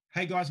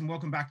Hey guys, and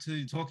welcome back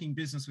to Talking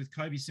Business with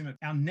Kobe Simmet.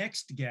 Our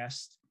next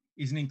guest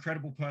is an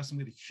incredible person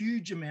with a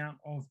huge amount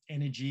of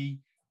energy.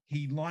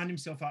 He lined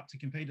himself up to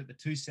compete at the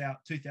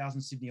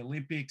 2000 Sydney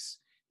Olympics.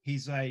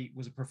 Was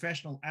a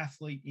professional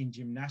athlete in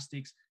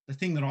gymnastics. The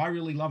thing that I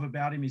really love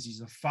about him is he's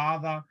a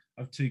father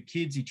of 2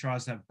 kids. He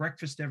tries to have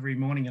breakfast every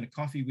morning and a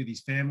coffee with his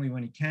family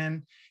when he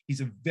can.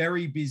 He's a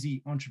very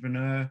busy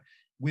entrepreneur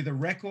with a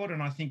record,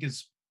 and I think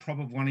is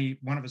probably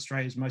one of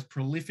Australia's most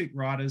prolific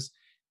writers.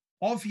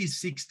 Of his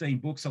 16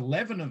 books,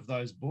 11 of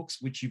those books,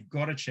 which you've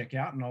got to check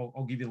out, and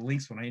I'll give you the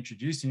links when I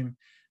introduce him,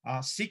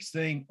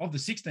 16 of the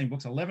 16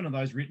 books, 11 of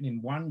those written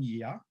in 1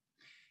 year.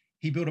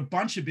 He built a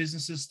bunch of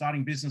businesses,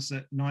 starting business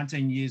at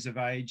 19 years of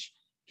age.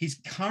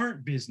 His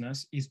current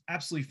business is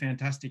absolutely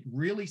fantastic,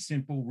 really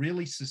simple,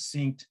 really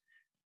succinct.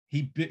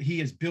 He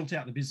has built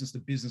out the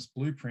business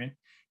blueprint.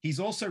 He's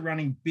also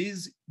running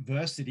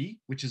BizVersity,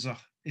 which is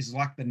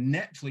like the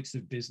Netflix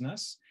of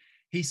business.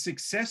 He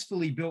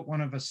successfully built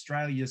one of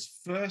Australia's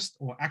first,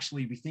 or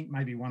actually we think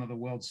maybe one of the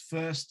world's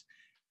first,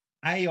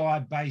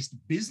 AI-based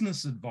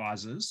business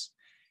advisors.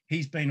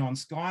 He's been on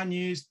Sky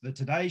News, The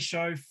Today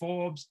Show,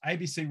 Forbes,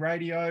 ABC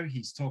Radio.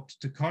 He's talked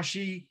to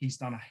Koshi. He's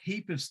done a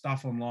heap of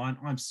stuff online.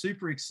 I'm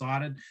super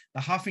excited.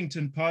 The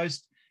Huffington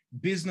Post,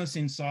 Business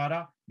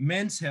Insider,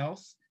 Men's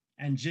Health,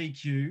 and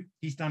GQ.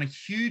 He's done a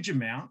huge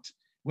amount.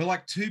 We're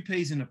like 2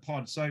 peas in a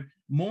pod. So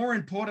more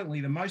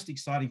importantly, the most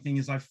exciting thing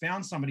is I've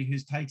found somebody who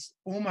takes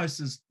almost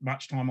as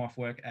much time off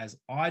work as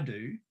I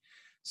do.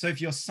 So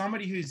if you're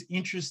somebody who's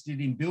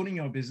interested in building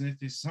your business,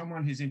 if you're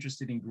someone who's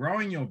interested in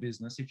growing your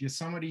business, if you're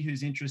somebody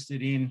who's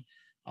interested in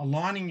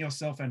aligning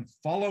yourself and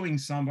following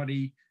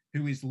somebody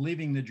who is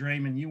living the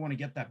dream, and you want to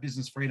get that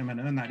business freedom and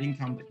earn that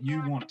income that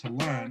you want to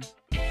learn.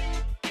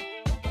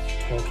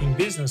 Talking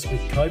Business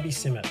with Kobe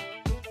Simmet.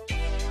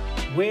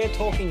 We're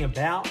talking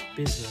about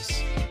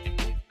business.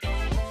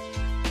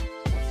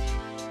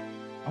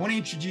 I want to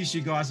introduce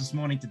you guys this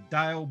morning to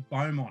Dale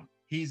Beaumont.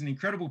 He's an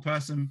incredible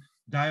person.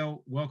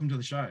 Dale, welcome to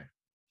the show.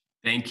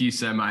 Thank you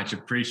so much.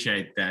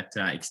 Appreciate that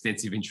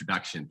extensive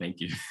introduction. Thank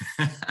you.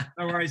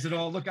 No worries at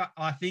all. Look,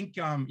 I think,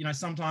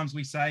 sometimes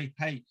we say,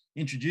 hey,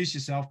 introduce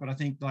yourself, but I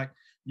think like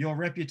your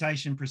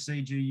reputation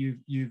precedes you.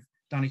 You've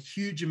done a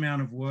huge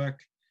amount of work.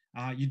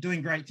 You're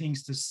doing great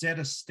things to set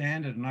a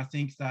standard. And I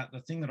think that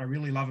the thing that I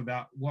really love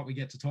about what we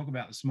get to talk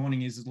about this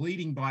morning is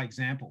leading by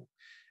example.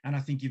 And I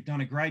think you've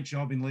done a great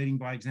job in leading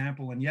by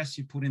example. And yes,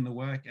 you put in the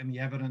work and the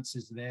evidence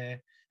is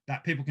there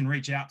that people can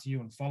reach out to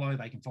you and follow.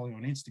 They can follow you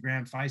on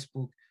Instagram,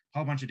 Facebook, a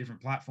whole bunch of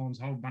different platforms,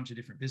 a whole bunch of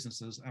different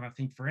businesses. And I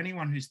think for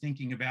anyone who's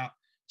thinking about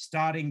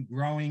starting,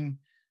 growing,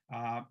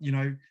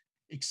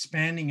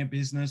 expanding a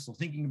business, or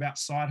thinking about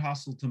side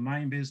hustle to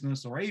main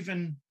business, or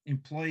even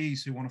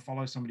employees who want to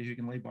follow somebody who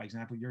can lead by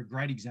example, you're a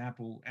great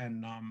example.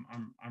 And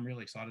I'm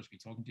really excited to be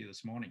talking to you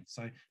this morning.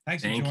 So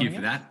thanks for joining us. Thank you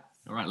for that.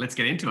 All right, let's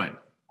get into it.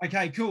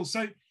 Okay, cool.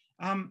 So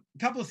a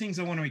couple of things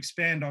I want to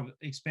expand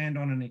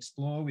on and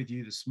explore with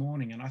you this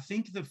morning. And I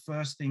think the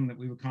first thing that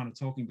we were kind of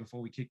talking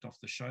before we kicked off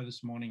the show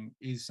this morning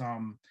is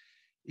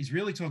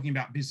really talking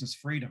about business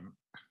freedom.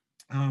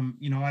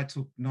 I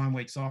took 9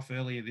 weeks off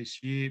earlier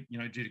this year,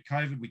 due to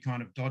COVID. We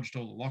kind of dodged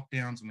all the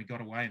lockdowns and we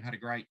got away and had a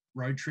great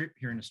road trip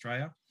here in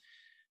Australia.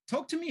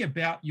 Talk to me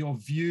about your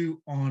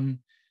view on,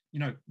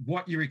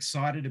 what you're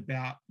excited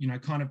about,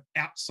 kind of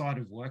outside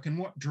of work, and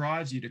what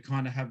drives you to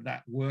kind of have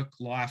that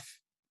work-life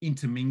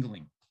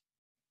intermingling.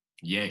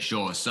 Yeah,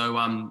 sure. So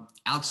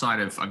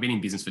I've been in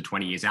business for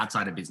 20 years.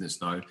 Outside of business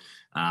though,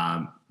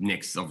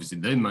 next, obviously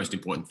the most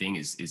important thing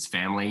is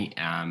family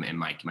and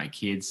my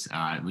kids,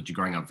 which are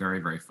growing up very,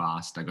 very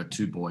fast. I got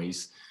 2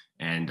 boys,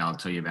 and I'll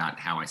tell you about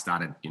how I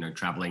started,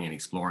 traveling and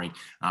exploring.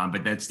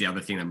 But that's the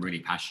other thing I'm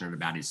really passionate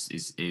about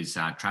is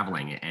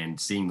traveling and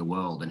seeing the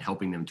world and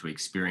helping them to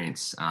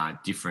experience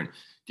different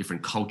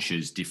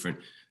cultures, different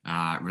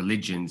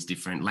religions,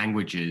 different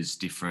languages,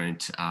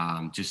 different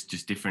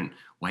just different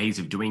ways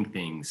of doing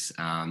things,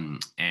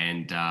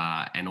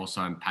 and also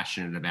I'm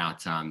passionate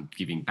about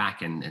giving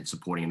back and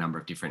supporting a number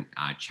of different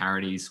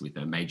charities, with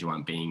a major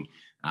one being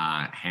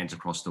Hands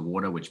Across the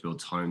Water, which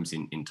builds homes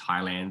in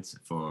Thailand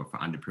for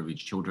underprivileged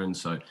children.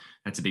 So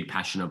that's a big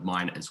passion of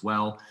mine as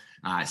well.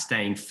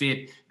 Staying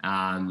fit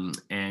and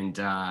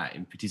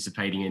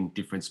participating in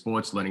different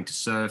sports, learning to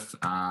surf,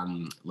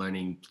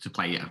 learning to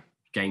play a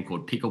game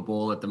called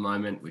pickleball at the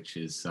moment, which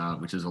is a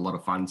lot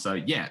of fun. So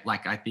yeah,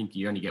 like I think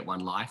you only get one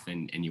life,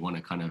 and you want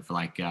to kind of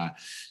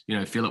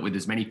fill it with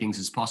as many things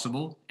as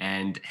possible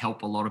and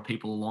help a lot of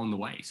people along the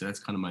way. So that's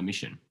kind of my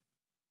mission.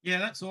 Yeah,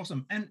 that's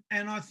awesome. And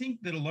I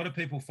think that a lot of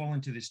people fall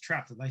into this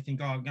trap that they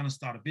think, I'm going to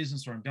start a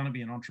business, or I'm going to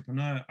be an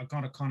entrepreneur. I've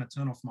got to kind of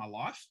turn off my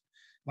life,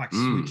 like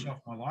switch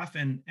off my life.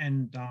 And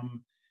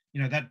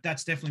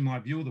that's definitely my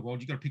view of the world.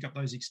 You've got to pick up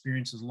those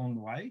experiences along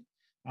the way.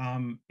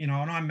 And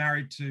I'm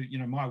married to,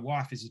 my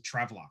wife is a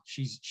traveler.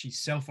 She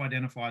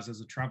self-identifies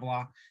as a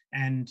traveler.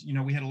 And,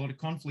 we had a lot of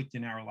conflict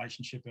in our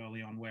relationship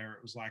early on, where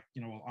it was like,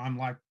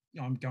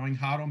 I'm going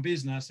hard on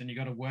business and you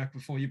got to work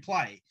before you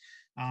play.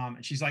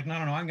 And she's like, no,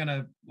 I'm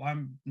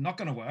not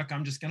going to work.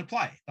 I'm just going to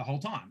play the whole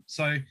time.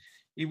 So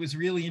it was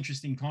really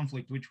interesting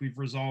conflict, which we've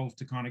resolved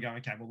to kind of go,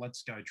 okay, well,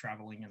 let's go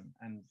traveling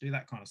and do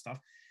that kind of stuff.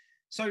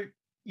 So,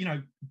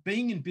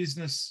 being in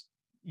business,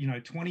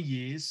 20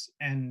 years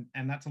and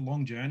that's a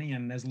long journey,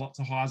 and there's lots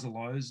of highs and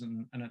lows,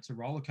 and it's a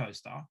roller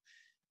coaster.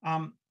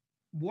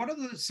 What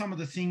are some of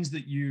the things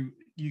that you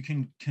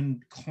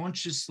can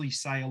consciously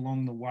say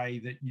along the way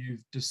that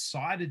you've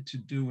decided to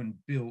do and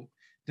built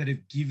that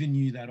have given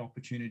you that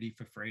opportunity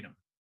for freedom?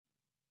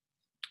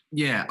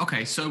 Yeah.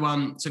 Okay. So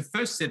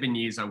first 7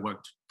 years I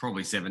worked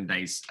probably 7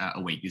 days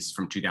a week. This is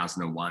from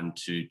 2001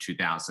 to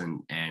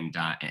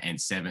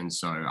 2007.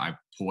 So I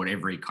poured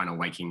every kind of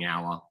waking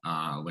hour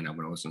when I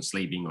wasn't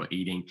sleeping or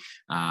eating,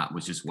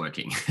 was just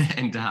working,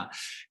 and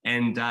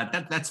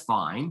that's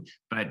fine.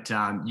 But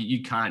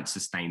you can't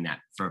sustain that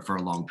for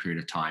a long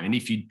period of time. And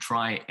if you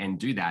try and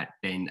do that,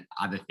 then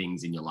other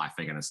things in your life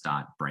are going to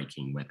start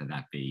breaking, whether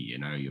that be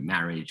your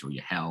marriage or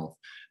your health,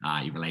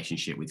 your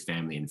relationship with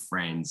family and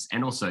friends,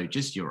 and also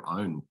just your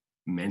own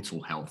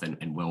mental health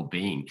and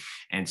well-being.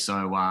 And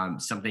so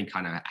something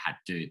kind of had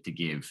to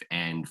give.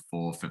 And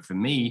for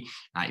me,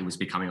 it was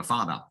becoming a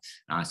father.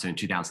 So in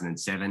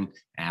 2007,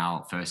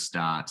 our first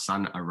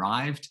son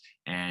arrived,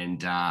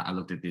 and I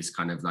looked at this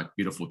kind of like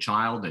beautiful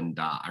child. And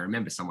I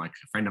remember a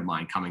friend of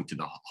mine coming to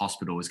the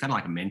hospital. It was kind of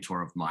like a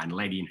mentor of mine, a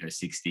lady in her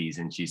 60s.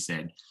 And she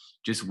said,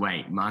 just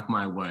wait, mark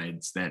my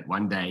words, that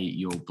one day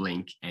you'll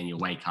blink and you'll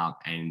wake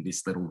up and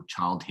this little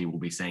child here will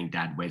be saying,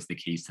 Dad, where's the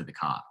keys to the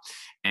car?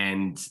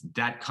 And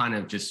that kind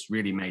of just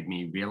really made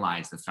me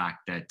realize the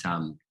fact that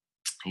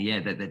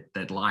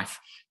that life,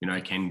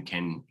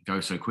 can go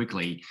so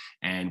quickly,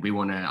 and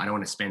I don't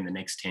want to spend the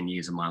next 10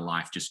 years of my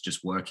life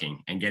just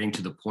working, and getting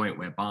to the point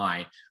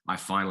whereby I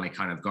finally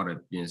kind of got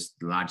a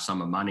large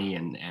sum of money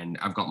and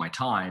I've got my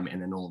time,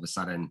 and then all of a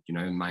sudden,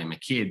 my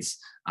kids,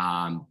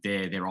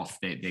 they're off,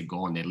 they're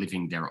gone, they're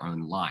living their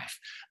own life.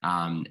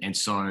 And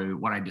so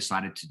what I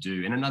decided to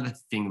do, and another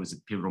thing was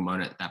a pivotal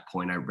moment at that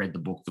point, I read the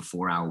book, The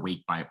 4-Hour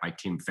Week by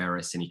Tim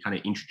Ferriss, and he kind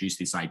of introduced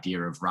this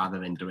idea of, rather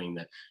than doing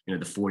the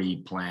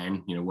 40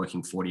 plan,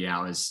 working 40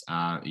 hours,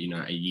 a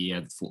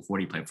year,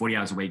 40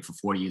 hours a week for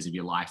 40 years of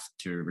your life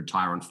to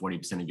retire on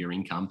 40% of your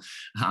income.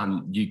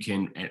 You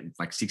can, at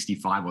like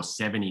 65 or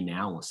 70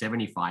 now, or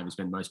 75 is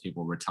when most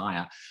people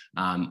retire.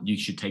 You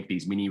should take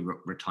these mini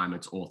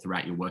retirements all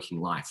throughout your working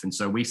life. And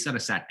so we sort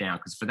of sat down,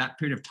 because for that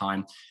period of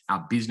time,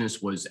 our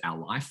business was our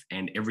life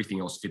and everything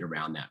else fit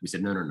around that. We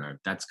said, no,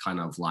 that's kind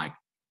of like,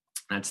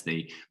 that's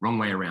the wrong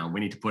way around.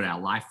 We need to put our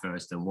life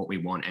first and what we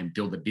want, and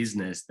build a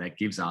business that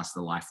gives us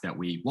the life that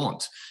we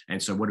want.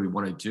 And so what do we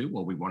want to do?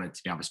 Well, we wanted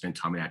to be able to spend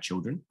time with our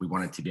children. We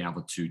wanted to be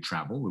able to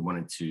travel. We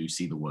wanted to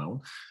see the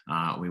world.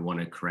 We want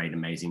to create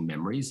amazing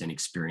memories and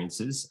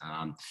experiences,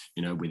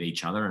 with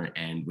each other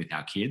and with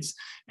our kids.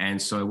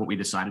 And so what we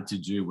decided to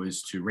do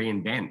was to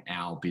reinvent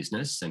our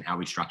business and how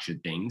we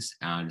structured things,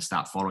 to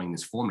start following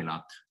this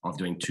formula of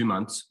doing 2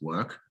 months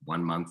work,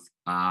 1 month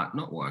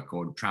not work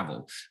or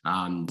travel.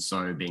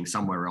 So being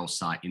somewhere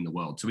else in the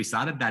world. So we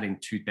started that in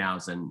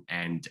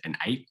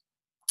 2008.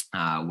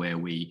 Where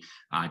we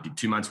did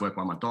 2 months work,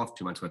 1 month off,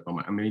 2 months work, 1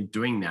 month. I mean,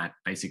 doing that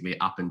basically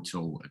up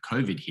until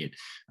COVID hit.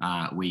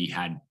 We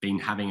had been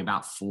having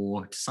about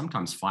 4 to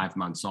sometimes 5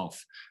 months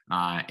off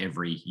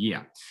every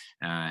year.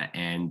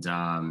 And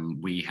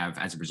we have,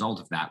 as a result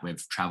of that,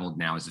 we've traveled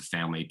now as a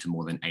family to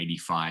more than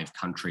 85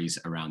 countries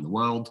around the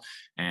world.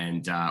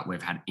 And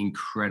we've had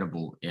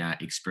incredible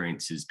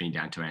experiences, been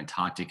down to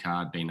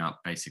Antarctica, been up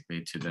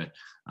basically to the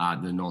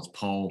North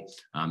Pole,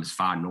 as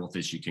far north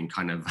as you can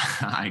kind of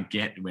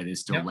get, where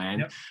there's still land.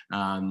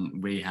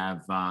 We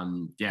have,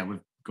 we've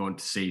gone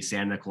to see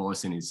Santa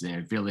Claus in his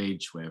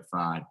village. We've,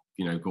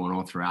 gone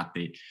all throughout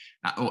the,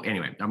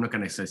 anyway, I'm not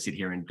going to sit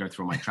here and go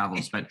through all my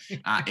travels, but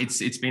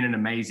it's been an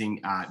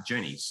amazing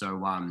journey.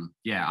 So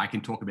I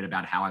can talk a bit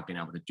about how I've been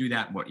able to do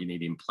that, what you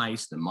need in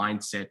place, the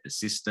mindset, the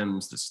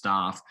systems, the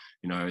staff,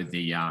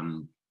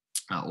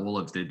 all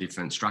of the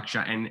different structure.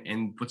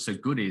 And what's so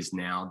good is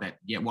now that,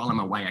 while I'm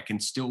away, I can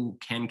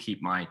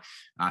keep my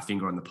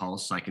finger on the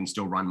pulse. I can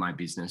still run my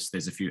business.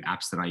 There's a few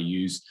apps that I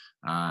use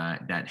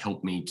that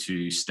help me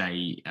to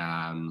stay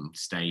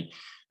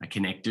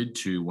connected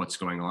to what's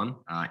going on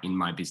in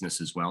my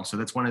business as well. So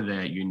that's one of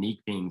the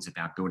unique things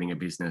about building a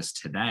business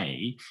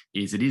today,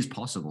 is it is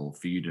possible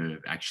for you to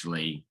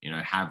actually,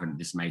 have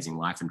this amazing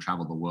life and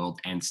travel the world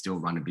and still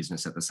run a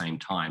business at the same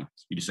time.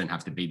 You just don't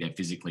have to be there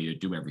physically to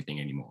do everything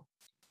anymore.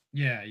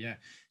 Yeah.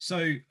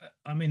 So,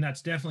 I mean,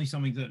 that's definitely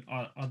something that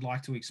I'd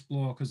like to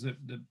explore, because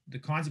the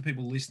kinds of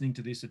people listening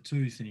to this are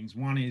two things.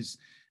 One is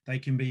they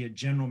can be a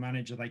general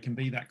manager. They can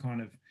be that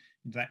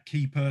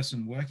key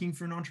person working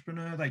for an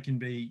entrepreneur. They can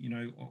be,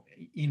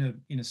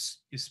 in a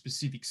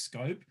specific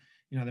scope.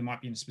 They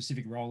might be in a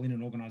specific role in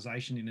an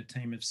organization, in a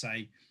team of,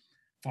 say,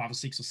 5 or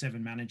 6 or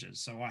 7 managers.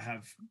 So I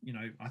have,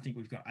 I think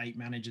we've got 8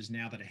 managers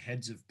now that are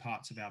heads of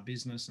parts of our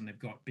business, and they've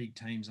got big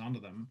teams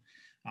under them.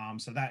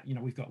 So that,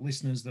 we've got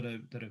listeners that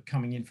are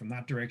coming in from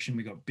that direction.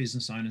 We've got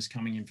business owners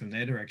coming in from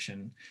their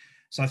direction.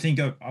 So I think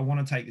I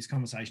want to take this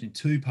conversation in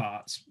 2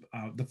 parts.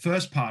 The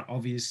first part,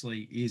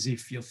 obviously, is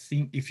if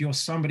you're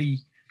somebody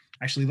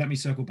Actually, let me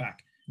circle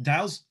back.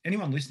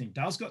 Anyone listening,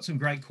 Dale's got some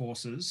great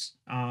courses.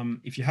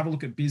 If you have a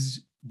look at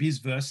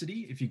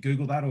Bizversity, if you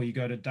Google that or you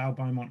go to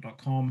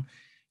dalebeaumont.com,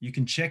 you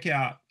can check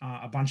out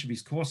a bunch of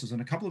his courses,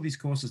 and a couple of his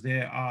courses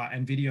there are,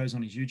 and videos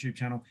on his YouTube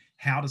channel,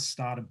 how to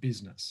start a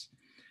business.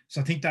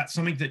 So I think that's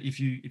something that if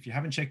you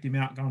haven't checked him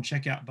out, go and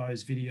check out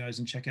those videos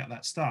and check out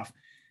that stuff.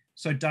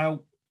 So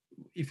Dale,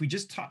 if we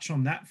just touch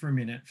on that for a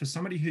minute, for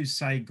somebody who's,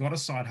 say, got a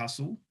side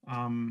hustle,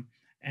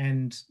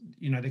 and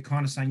they're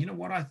kind of saying, you know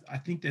what, I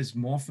think there's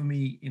more for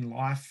me in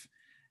life.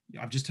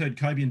 I've just heard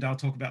Kobe and Dale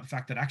talk about the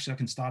fact that actually I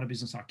can start a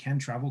business, I can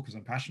travel because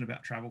I'm passionate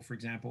about travel, for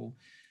example.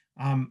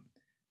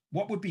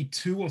 What would be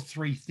 2 or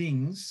 3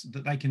 things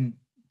that they can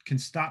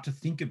start to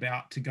think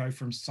about to go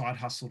from side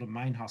hustle to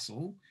main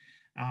hustle,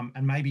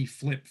 and maybe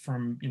flip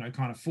from,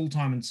 kind of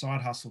full-time and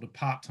side hustle to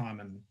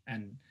part-time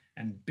and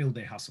build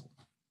their hustle?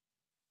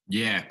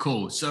 Yeah,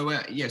 cool. So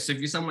so if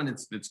you're someone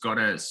that's got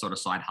a sort of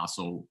side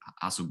hustle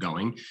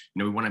going,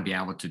 we want to be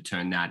able to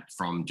turn that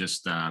from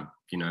just a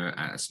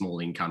small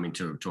income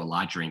into a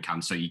larger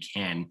income, so you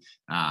can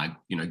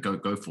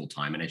go full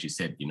time, and as you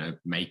said,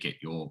 make it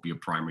your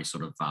primary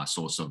sort of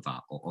source of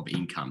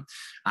income.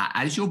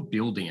 As you're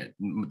building it,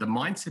 the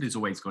mindset has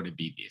always got to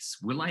be this: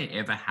 will I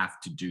ever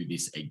have to do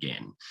this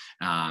again?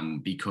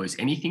 Because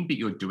anything that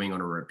you're doing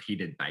on a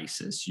repeated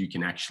basis, you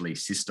can actually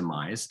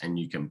systemize and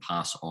you can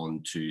pass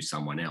on to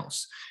someone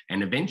else.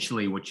 And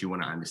eventually, what you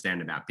want to understand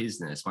about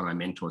business, one of my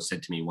mentors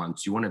said to me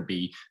once, you want to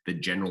be the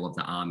general of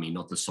the army,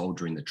 not the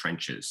soldier in the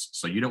trenches.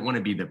 So you don't want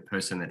to be the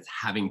person that's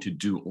having to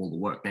do all the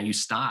work. Now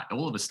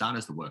all of us start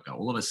as the worker,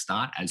 all of us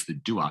start as the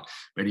doer.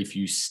 But if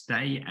you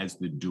stay as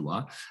the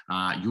doer,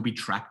 you'll be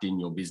trapped in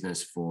your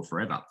business for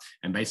forever.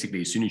 And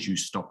basically, as soon as you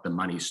stop, the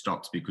money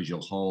stops, because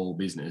your whole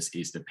business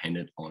is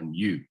dependent on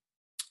you.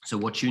 So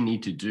what you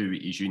need to do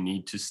is you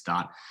need to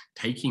start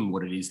taking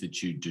what it is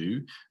that you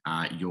do,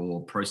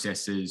 your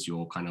processes,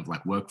 your kind of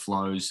like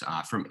workflows,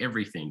 from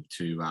everything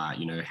to,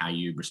 how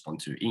you respond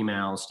to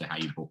emails, to how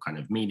you book kind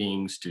of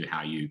meetings, to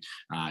how you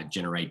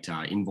generate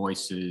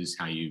invoices,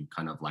 how you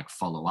kind of like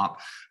follow up,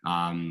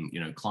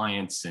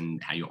 clients,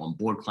 and how you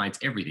onboard clients,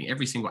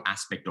 every single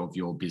aspect of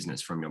your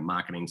business, from your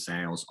marketing,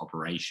 sales,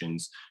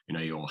 operations,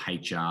 your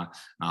HR,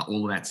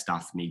 all of that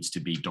stuff needs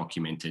to be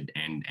documented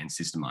and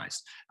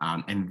systemized.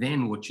 And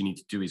then what you need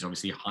to do is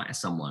obviously hire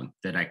someone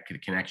that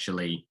can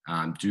actually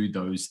do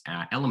those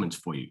elements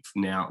for you.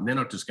 Now, they're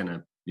not just going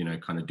to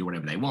kind of do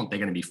whatever they want. They're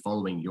going to be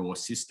following your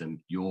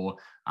system, your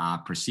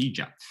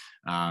procedure,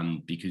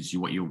 because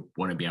what you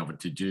want to be able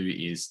to do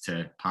is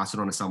to pass it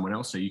on to someone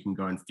else, so you can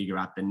go and figure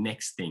out the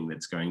next thing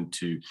that's going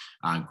to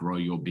grow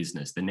your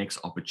business, the next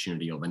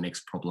opportunity or the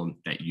next problem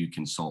that you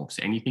can solve.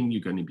 So anything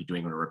you're going to be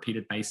doing on a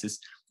repeated basis,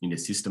 you need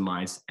to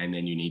systemize, and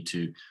then you need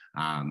to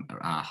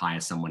hire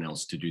someone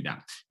else to do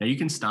that. Now, you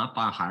can start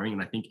by hiring,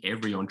 and I think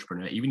every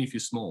entrepreneur, even if you're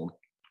small,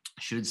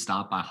 should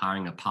start by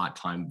hiring a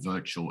part-time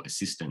virtual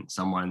assistant,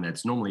 someone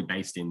that's normally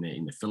based in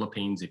the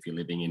Philippines. If you're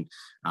living in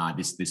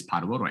this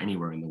part of the world, or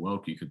anywhere in the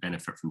world, you could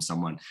benefit from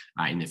someone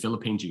in the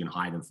Philippines. You can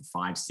hire them for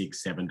 $5, $6,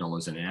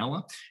 $7 an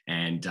hour,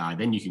 and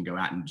then you can go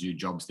out and do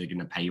jobs that are going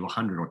to pay you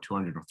 $100 or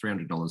 $200 or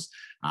 $300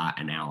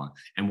 an hour.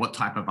 And what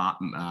type of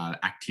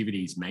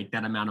activities make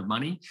that amount of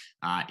money?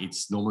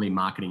 It's normally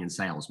marketing and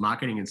sales.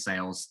 Marketing and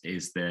sales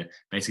is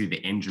basically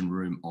the engine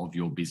room of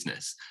your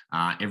business.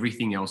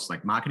 Everything else,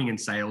 like marketing and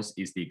sales,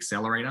 is the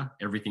accelerator.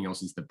 Everything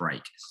else is the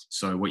brake.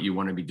 So what you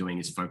want to be doing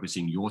is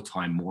focusing your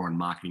time more on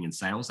marketing and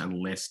sales and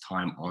less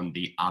time on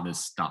the other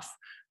stuff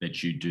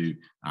that you do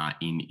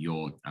in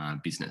your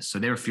business. So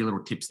there are a few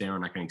little tips there,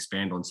 and I can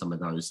expand on some of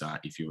those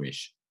if you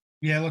wish.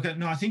 Yeah, look,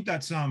 no, I think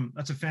that's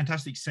a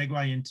fantastic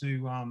segue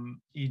into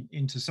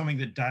something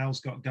that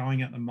Dale's got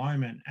going at the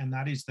moment, and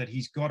that is that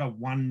he's got a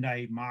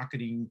one-day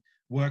marketing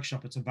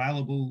workshop. It's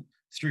available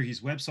through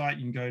his website.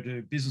 You can go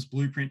to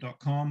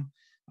businessblueprint.com.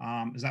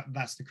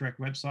 That's the correct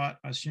website,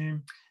 I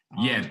assume?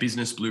 Yeah,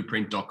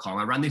 businessblueprint.com.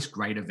 I run this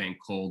great event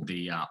called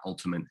the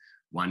Ultimate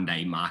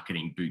One-Day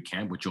Marketing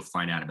Bootcamp, which you'll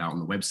find out about on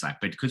the website.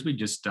 But because we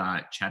just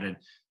chatted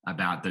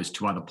about those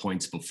 2 other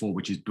points before,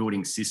 which is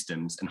building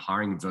systems and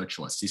hiring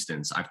virtual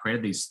assistants, I've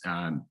created these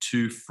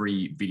 2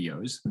 free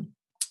videos.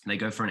 They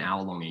go for an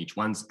hour long each.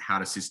 One's how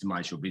to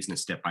systemize your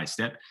business step by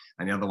step,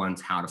 and the other one's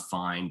how to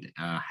find,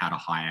 how to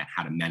hire,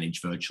 how to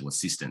manage virtual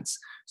assistants.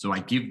 So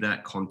I give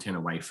that content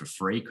away for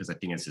free because I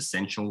think it's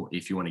essential.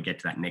 If you want to get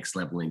to that next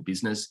level in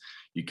business,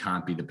 you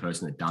can't be the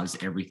person that does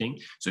everything.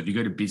 So if you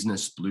go to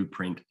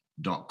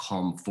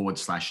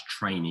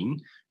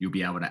businessblueprint.com/training, you'll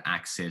be able to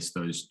access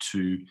those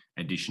 2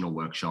 additional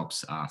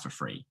workshops for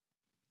free.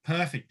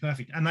 Perfect.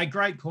 And they're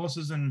great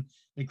courses, and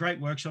they're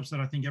great workshops that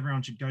I think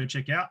everyone should go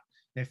check out.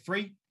 They're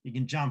free. You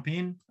can jump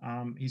in.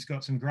 He's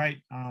got some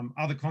great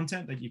other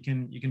content that you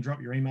can drop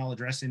your email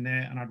address in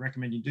there, and I'd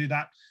recommend you do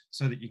that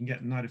so that you can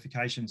get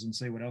notifications and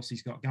see what else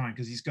he's got going,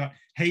 because he's got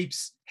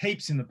heaps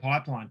in the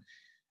pipeline.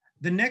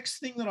 The next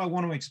thing that I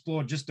want to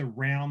explore just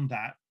around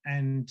that,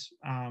 and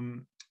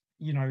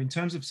in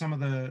terms of some of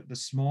the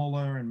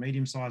smaller and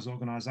medium-sized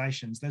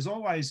organizations, there's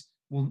always,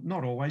 well,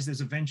 not always,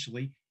 there's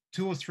eventually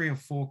two or three or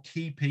four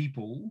key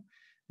people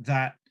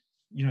that,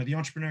 you know, the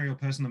entrepreneurial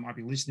person that might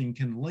be listening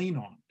can lean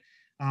on.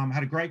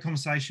 Had a great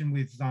conversation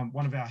with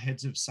one of our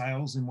heads of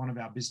sales in one of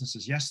our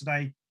businesses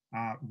yesterday.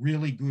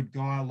 Really good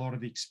guy, a lot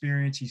of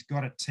experience. He's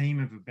got a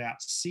team of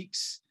about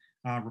 6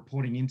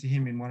 reporting into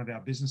him in one of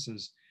our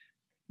businesses.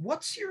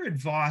 What's your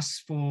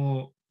advice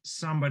for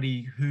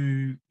somebody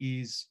who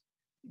is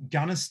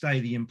gonna stay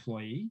the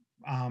employee?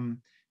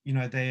 You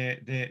know,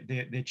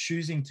 they're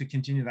choosing to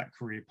continue that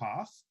career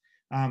path.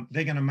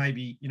 They're going to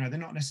maybe, you know, they're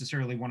not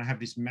necessarily want to have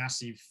this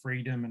massive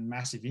freedom and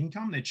massive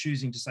income. They're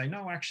choosing to say,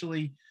 no,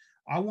 actually,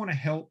 I want to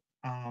help.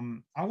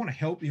 I want to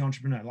help the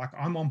entrepreneur. Like,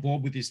 I'm on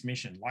board with this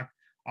mission. Like,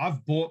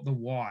 I've bought the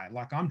why.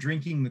 Like, I'm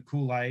drinking the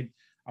Kool-Aid.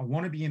 I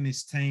want to be in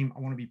this team. I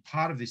want to be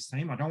part of this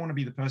team. I don't want to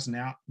be the person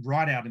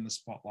right out in the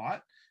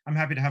spotlight. I'm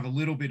happy to have a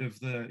little bit of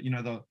the, you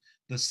know,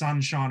 the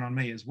sunshine on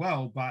me as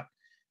well. But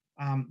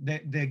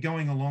they're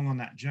going along on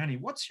that journey.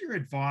 What's your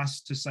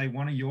advice to, say,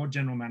 one of your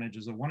general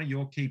managers or one of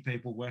your key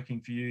people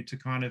working for you to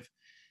kind of,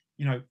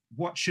 you know,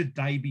 what should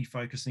they be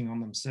focusing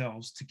on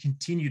themselves to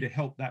continue to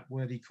help that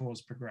worthy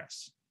cause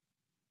progress?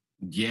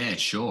 Yeah,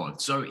 sure.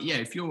 So yeah,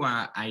 if you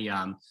are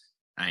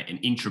an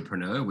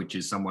intrapreneur, which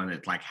is someone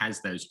that like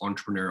has those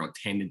entrepreneurial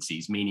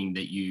tendencies, meaning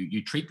that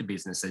you treat the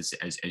business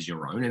as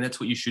your own, and that's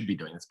what you should be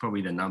doing. That's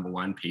probably the number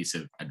one piece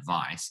of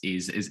advice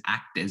is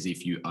act as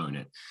if you own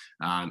it.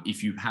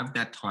 If you have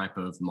that type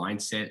of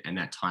mindset and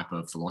that type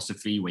of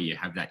philosophy where you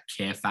have that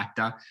care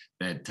factor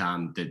that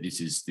that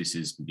this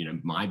is you know,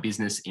 my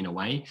business in a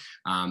way,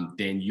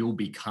 then you'll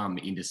become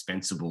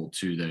indispensable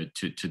to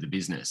the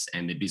business,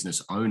 and the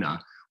business owner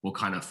will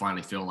kind of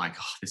finally feel like,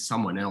 oh, there's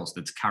someone else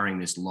that's carrying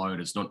this load.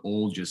 It's not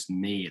all just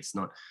me. It's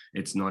not,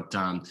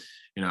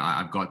 you know,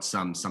 I've got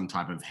some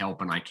type of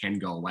help, and I can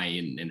go away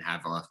and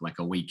have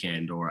a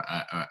weekend or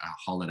a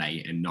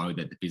holiday and know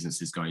that the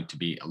business is going to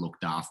be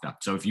looked after.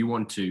 So if you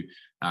want to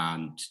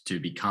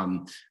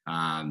become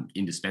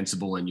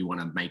indispensable and you want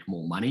to make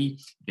more money,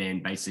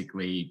 then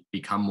basically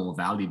become more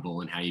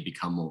valuable. And how you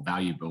become more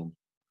valuable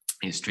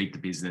is treat the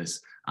business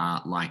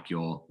like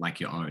your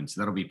own. So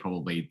that'll be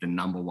probably the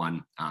number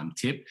one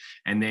tip.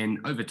 And then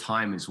over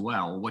time as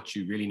well, what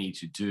you really need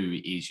to do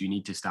is you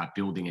need to start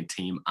building a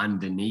team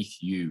underneath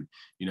you,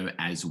 you know,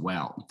 as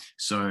well.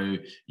 So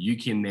you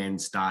can then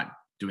start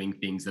doing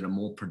things that are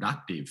more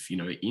productive, you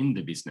know, in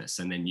the business.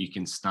 And then you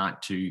can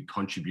start to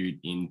contribute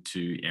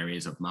into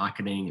areas of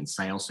marketing and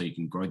sales so you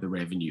can grow the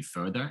revenue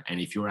further.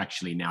 And if you're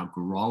actually now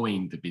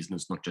growing the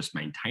business, not just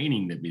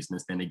maintaining the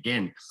business, then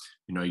again,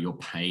 you know, your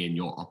pay and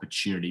your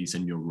opportunities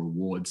and your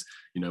rewards,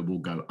 you know, will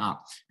go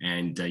up.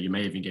 And you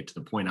may even get to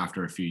the point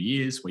after a few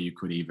years where you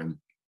could even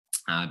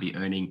be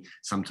earning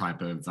some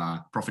type of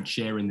profit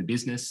share in the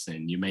business.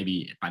 And you may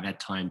be by that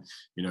time,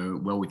 you know,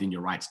 well within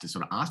your rights to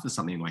sort of ask for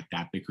something like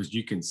that, because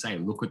you can say,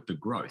 look at the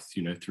growth,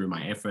 you know, through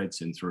my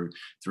efforts and through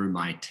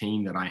my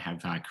team that I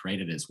have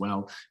created as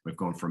well. We've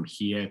gone from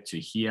here to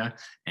here.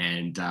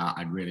 And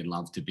I'd really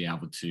love to be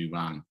able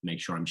to make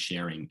sure I'm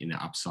sharing in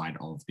the upside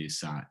of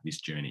this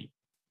journey.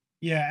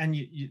 Yeah, and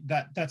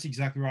that's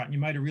exactly right. And you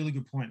made a really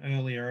good point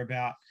earlier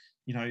about,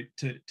 you know,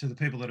 to the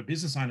people that are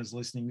business owners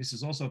listening. This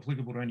is also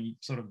applicable to any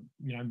sort of,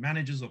 you know,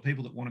 managers or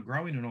people that want to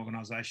grow in an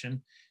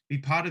organization. Be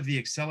part of the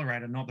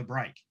accelerator, not the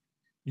brake.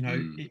 You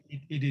know,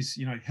 it is,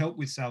 you know, help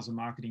with sales and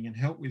marketing and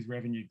help with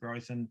revenue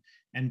growth,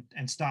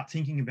 and start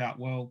thinking about,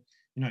 well,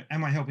 you know,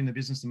 am I helping the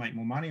business to make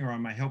more money, or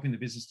am I helping the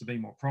business to be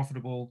more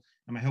profitable?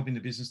 Am I helping the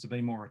business to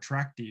be more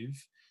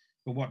attractive?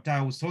 But what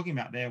Dale was talking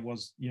about there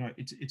was, you know,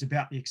 it's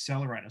about the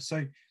accelerator.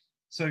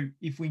 So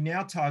if we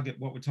now target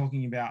what we're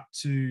talking about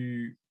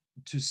to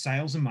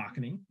sales and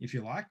marketing, if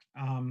you like,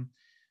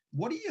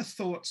 what are your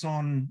thoughts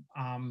on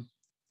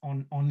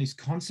this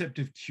concept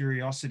of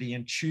curiosity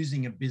and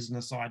choosing a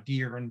business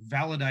idea and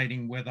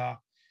validating whether,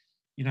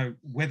 you know,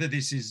 whether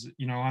this is,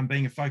 you know, I'm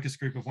being a focus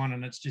group of one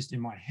and it's just in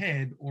my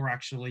head, or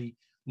actually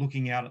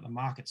looking out at the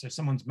market. So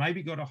someone's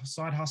maybe got a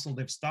side hustle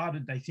they've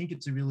started, they think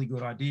it's a really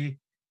good idea,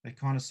 they're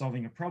kind of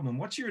solving a problem.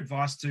 What's your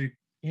advice to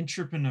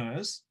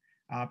entrepreneurs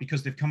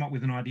because they've come up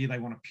with an idea they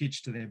want to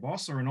pitch to their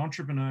boss, or an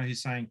entrepreneur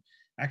who's saying,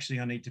 actually,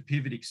 I need to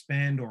pivot,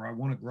 expand, or I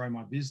want to grow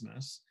my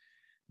business?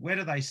 Where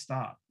do they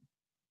start?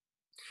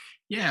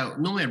 Yeah,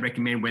 normally I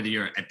recommend, whether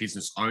you're a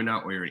business owner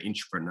or you're an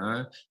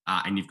entrepreneur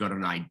and you've got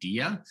an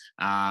idea,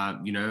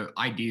 you know,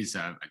 ideas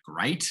are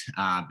great,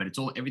 but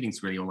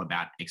everything's really all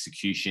about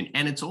execution,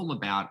 and it's all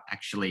about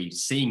actually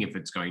seeing if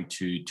it's going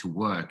to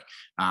work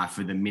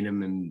for the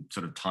minimum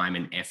sort of time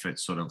and effort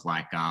sort of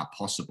like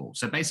possible.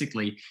 So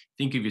basically,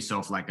 think of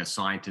yourself like a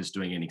scientist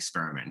doing an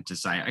experiment to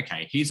say,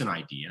 okay, here's an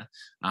idea,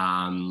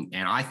 and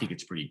I think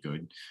it's pretty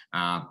good,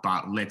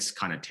 but let's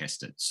kind of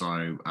test it.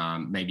 So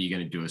maybe you're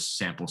going to do a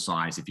sample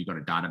size. If you've got a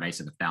a database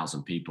of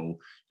 1,000 people.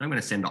 I'm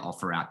going to send an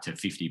offer out to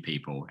 50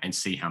 people and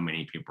see how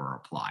many people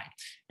reply.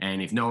 And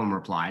if no one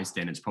replies,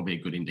 then it's probably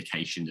a good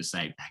indication to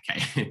say,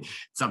 okay,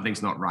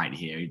 something's not right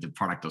here. The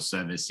product or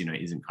service,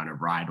 isn't kind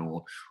of right,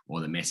 or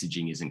the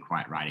messaging isn't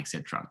quite right,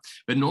 etc.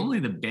 But normally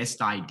the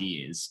best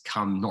ideas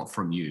come not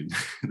from you.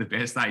 The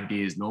best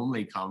ideas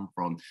normally come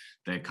from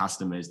the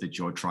customers that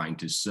you're trying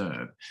to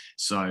serve.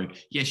 So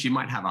yes, you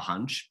might have a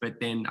hunch, but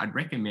then I'd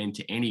recommend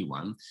to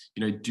anyone,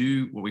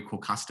 do what we call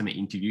customer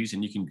interviews,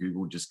 and you can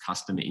Google just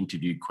customer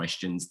interview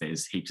questions.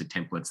 There's heaps of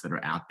templates that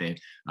are out there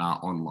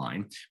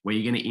online, where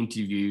you're going to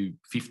interview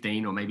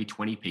 15 or maybe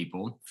 20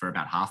 people for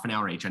about half an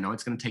hour each. I know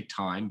it's going to take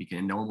time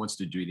because no one wants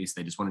to do this.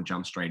 They just want to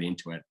jump straight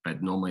into it.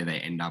 But normally they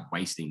end up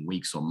wasting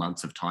weeks or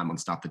months of time on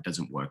stuff that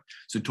doesn't work.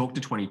 So talk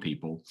to 20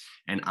 people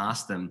and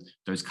ask them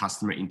those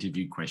customer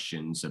interview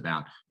questions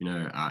about,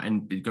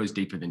 and it goes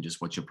deeper than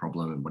just what's your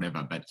problem and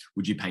whatever, but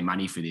would you pay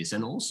money for this?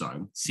 And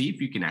also see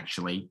if you can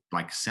actually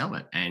sell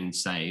it and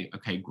say,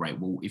 okay, great.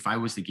 Well, if I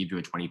was to give you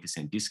a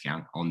 20%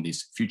 discount on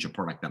this future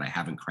product that I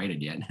haven't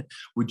created yet,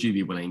 would you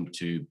be willing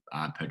to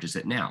purchase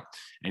it now?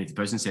 And if the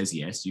person says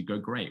yes, you go,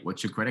 great.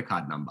 What's your credit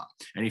card number?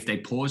 And if they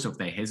pause, or if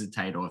they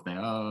hesitate, or if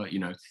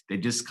they're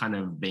just kind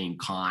of being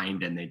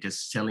kind and they're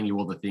just telling you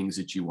all the things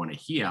that you want to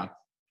hear,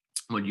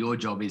 what your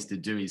job is to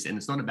do is, and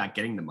it's not about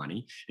getting the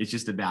money, it's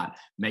just about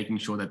making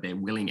sure that they're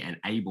willing and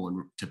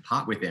able to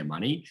part with their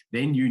money.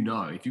 Then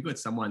if you've got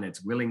someone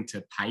that's willing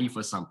to pay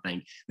for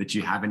something that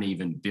you haven't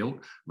even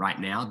built right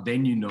now,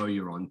 then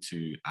you're on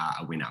to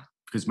a winner.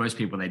 Because most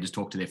people, they just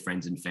talk to their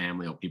friends and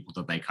family or people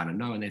that they kind of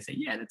know, and they say,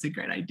 yeah, that's a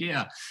great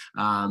idea.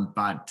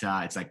 But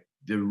it's like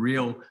the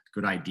real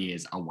good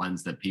ideas are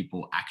ones that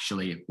people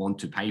actually want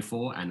to pay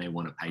for, and they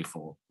want to pay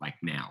for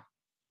now.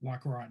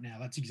 Like right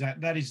now.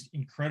 That is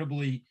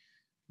incredibly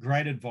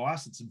great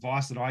advice. It's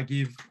advice that I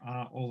give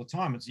all the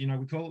time. It's,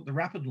 we call it the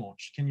rapid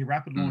launch. Can you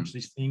rapid launch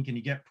this thing? Can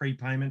you get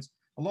prepayments?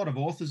 A lot of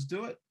authors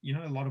do it.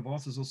 A lot of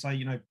authors will say,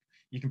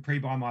 you can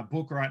pre-buy my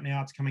book right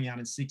now. It's coming out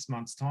in 6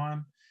 months'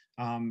 time.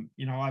 I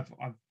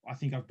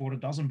think I've bought a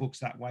dozen books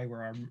that way,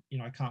 where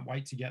I can't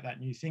wait to get that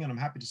new thing, and I'm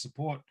happy to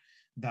support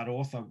that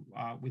author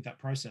with that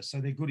process.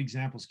 So they're good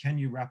examples. Can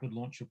you rapid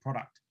launch your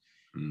product?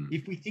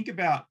 If we think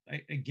about,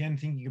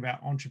 thinking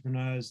about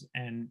entrepreneurs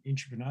and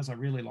intrapreneurs, I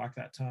really like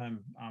that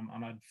term,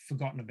 and I'd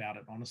forgotten about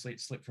it. Honestly, it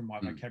slipped from my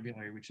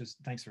vocabulary,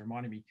 thanks for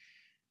reminding me.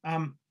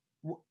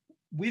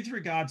 With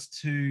regards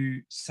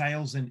to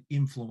sales and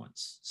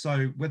influence,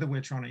 so whether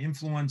we're trying to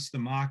influence the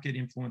market,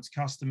 influence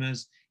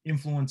customers,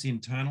 influence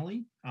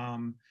internally,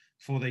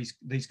 for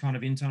these kind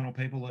of internal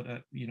people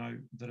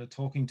that are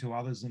talking to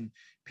others and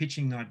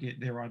pitching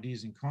their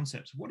ideas and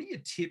concepts, what are your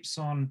tips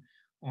on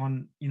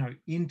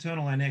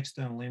internal and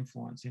external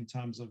influence in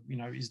terms of,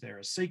 is there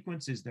a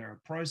sequence? Is there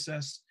a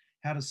process?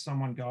 How does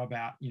someone go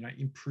about,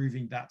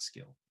 improving that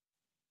skill?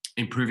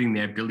 Improving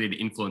their ability to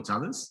influence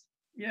others?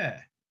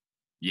 Yeah.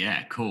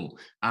 Yeah, cool.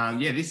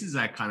 This is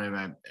a kind of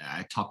a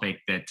topic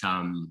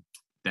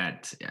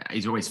that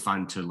is always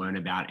fun to learn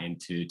about and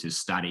to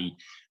study.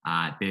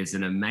 There's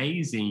an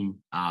amazing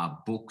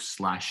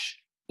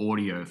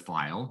book/audio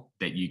file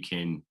that you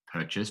can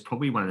purchase.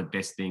 Probably one of the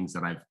best things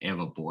that I've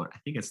ever bought. I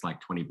think it's like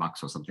 $20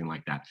 or something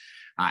like that.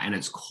 And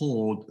it's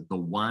called The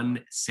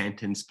One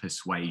Sentence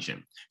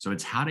Persuasion. So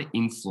it's how to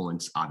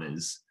influence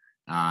others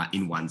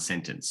in one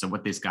sentence. So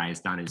what this guy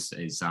has done is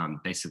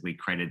basically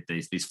created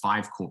these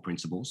 5 core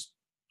principles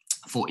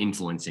for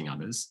influencing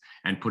others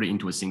and put it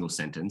into a single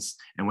sentence.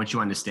 And once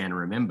you understand and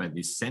remember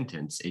this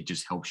sentence, it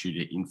just helps you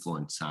to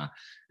influence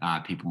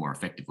people more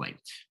effectively.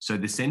 So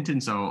the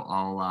sentence,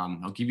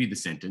 I'll give you the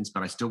sentence,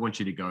 but I still want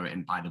you to go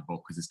and buy the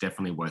book because it's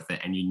definitely worth it.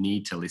 And you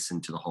need to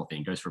listen to the whole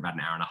thing. It goes for about an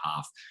hour and a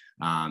half,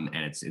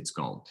 and it's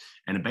gold.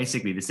 And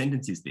basically the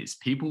sentence is this: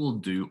 people will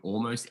do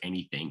almost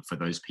anything for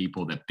those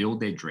people that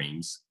build their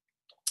dreams,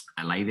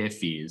 allay their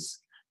fears,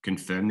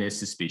 confirm their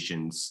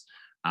suspicions,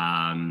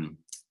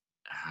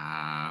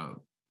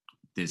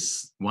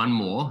 there's one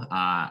more,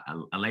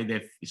 allay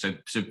their, so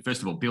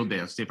first of all,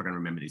 let's see if I can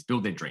remember this,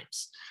 build their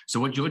dreams. So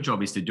what your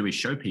job is to do is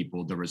show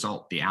people the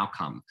result, the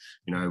outcome,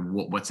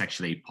 what's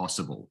actually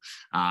possible.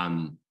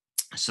 And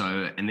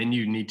then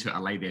you need to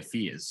allay their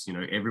fears.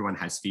 Everyone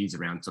has fears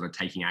around sort of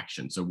taking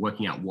action. So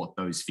working out what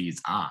those fears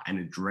are and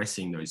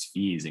addressing those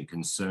fears and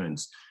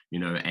concerns,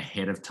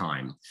 ahead of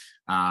time.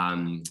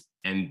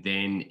 And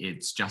then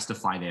it's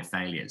justify their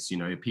failures.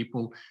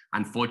 People,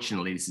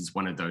 unfortunately, this is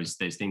one of those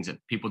things that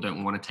people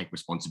don't want to take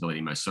responsibility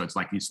most. So it's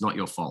like, it's not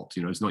your fault.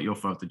 It's not your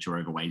fault that you're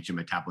overweight, it's your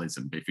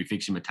metabolism. But if you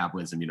fix your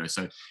metabolism,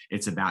 so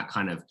it's about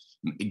kind of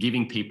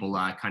giving people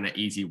a kind of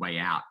easy way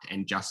out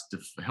and just to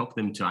help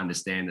them to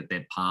understand that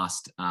their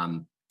past,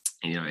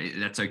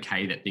 that's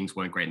okay that things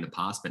weren't great in the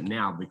past, but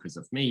now because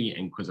of me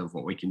and because of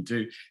what we can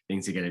do,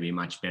 things are going to be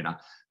much better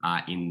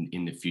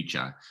in the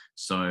future.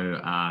 So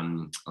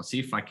I'll see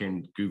if I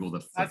can Google the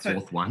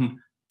fourth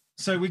one.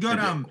 So we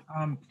got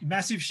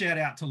massive shout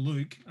out to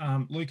Luke,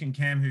 Luke and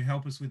Cam, who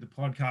help us with the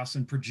podcast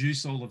and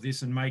produce all of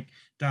this and make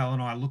Dale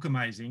and I look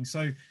amazing.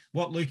 So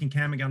what Luke and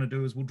Cam are going to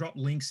do is we'll drop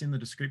links in the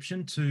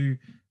description to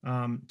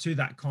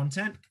that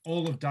content.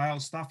 All of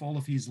Dale's stuff, all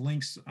of his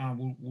links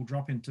we'll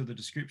drop into the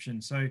description.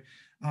 So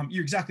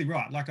you're exactly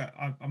right. Like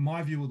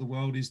my view of the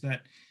world is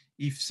that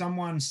if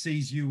someone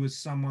sees you as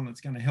someone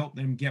that's going to help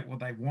them get what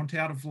they want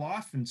out of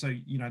life, and so,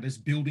 you know, there's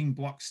building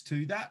blocks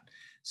to that.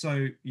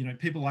 So, you know,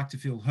 people like to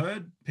feel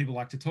heard, people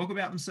like to talk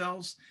about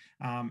themselves.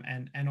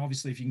 And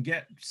obviously if you can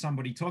get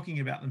somebody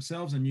talking about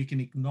themselves and you can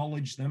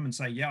acknowledge them and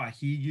say, yeah, I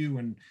hear you.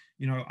 And,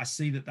 you know, I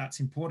see that that's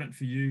important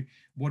for you.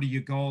 What are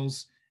your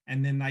goals?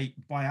 And then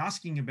by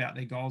asking about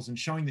their goals and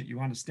showing that you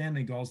understand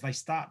their goals, they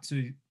start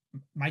to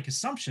make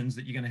assumptions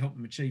that you're going to help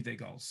them achieve their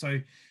goals. So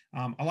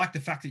I like the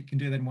fact that you can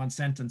do that in one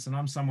sentence. And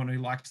I'm someone who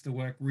likes to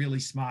work really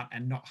smart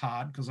and not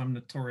hard because I'm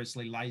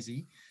notoriously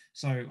lazy.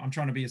 So I'm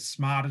trying to be as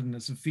smart and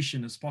as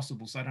efficient as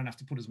possible so I don't have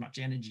to put as much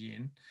energy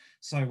in.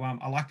 So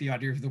I like the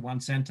idea of the one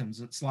sentence.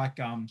 It's like,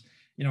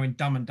 you know, in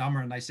Dumb and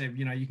Dumber, and they said,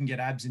 you know, you can get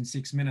abs in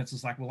 6 minutes.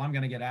 It's like, well, I'm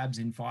going to get abs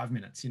in 5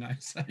 minutes, you know.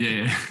 So,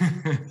 yeah,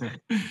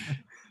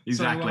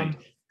 exactly.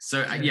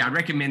 So I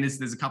recommend this.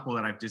 There's a couple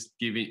that I've just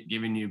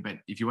given you, but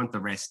if you want the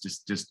rest,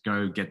 just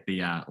go get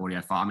the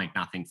audio file. I make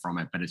nothing from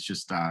it, but it's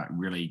just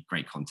really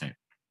great content.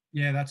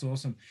 Yeah, that's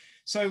awesome.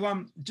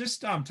 So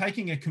just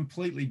taking a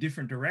completely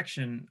different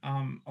direction,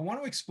 I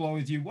want to explore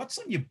with you what's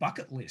on your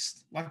bucket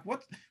list. Like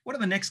what are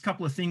the next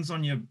couple of things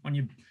on your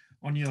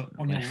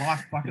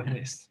life bucket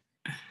list?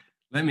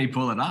 Let me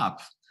pull it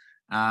up.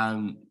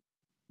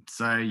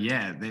 So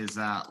yeah, there's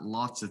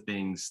lots of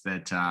things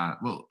that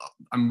well,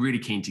 I'm really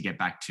keen to get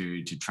back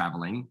to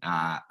traveling.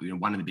 You know,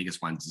 one of the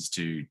biggest ones is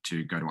to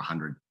go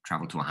to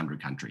travel to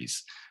 100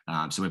 countries.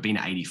 So we've been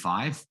at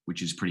 85,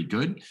 which is pretty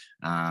good,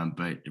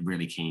 but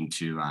really keen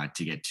to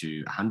get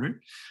to 100.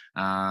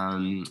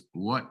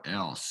 What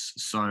else?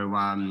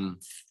 So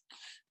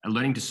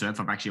learning to surf,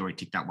 I've actually already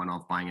ticked that one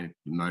off. Buying a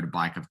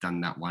motorbike, I've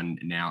done that one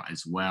now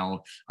as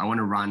well. I want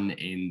to run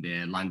in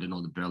the London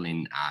or the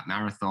Berlin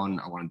marathon.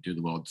 I want to do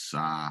the world's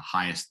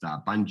highest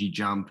bungee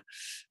jump.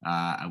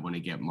 I want to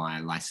get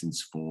my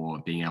license for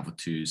being able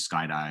to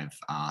skydive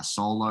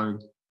solo.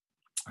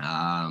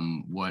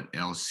 What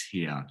else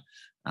here?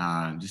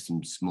 Just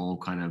some small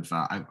kind of.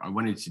 I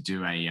wanted to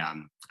do a.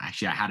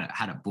 Actually, I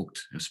had it booked.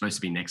 It was supposed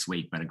to be next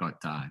week, but it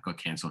got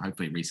cancelled.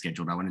 Hopefully,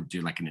 rescheduled. I wanted to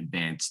do like an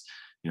advanced,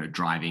 you know,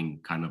 driving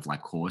kind of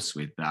like course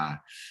with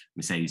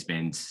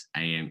Mercedes-Benz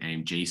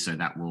AMG. So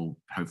that will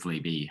hopefully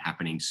be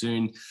happening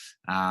soon.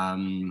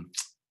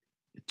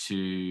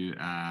 To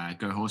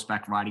go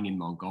horseback riding in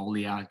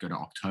Mongolia, go to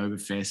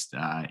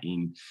Oktoberfest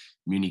in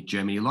Munich,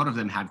 Germany. A lot of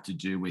them have to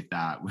do with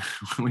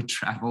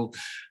travel.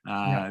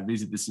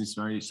 Visit the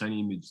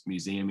Smithsonian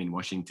Museum in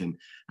Washington,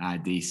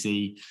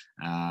 DC.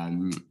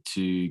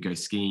 To go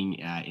skiing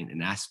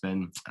in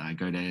Aspen.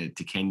 Go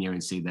to Kenya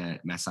and see the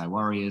Maasai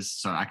warriors.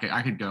 So I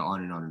could go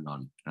on and on and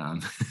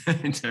on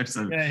in terms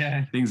of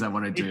things I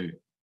want to do.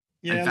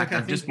 Yeah, in fact,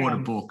 I've just bought a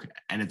book,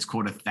 and it's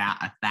called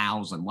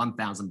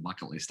 1,000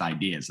 bucket list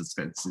ideas.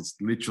 It's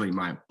literally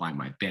my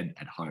bed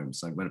at home.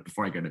 So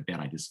before I go to bed,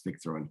 I just flick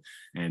through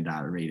and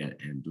read it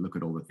and look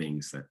at all the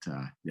things that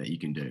you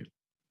can do.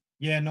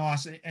 Yeah,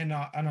 nice. And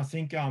I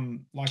think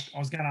like I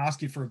was going to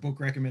ask you for a book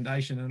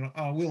recommendation, and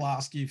I will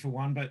ask you for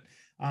one, but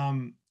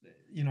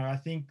you know, I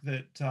think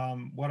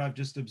that what I've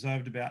just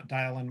observed about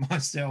Dale and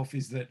myself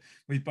is that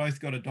we've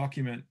both got a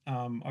document.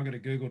 I've got a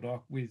Google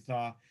Doc with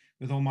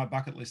all my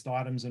bucket list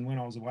items. And when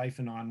I was away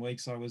for 9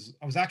 weeks, I was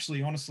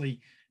actually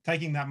honestly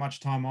taking that much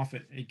time off.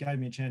 It gave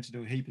me a chance to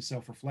do a heap of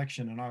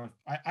self-reflection. And I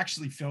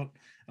actually felt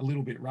a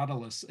little bit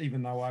rudderless,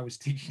 even though I was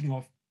ticking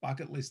off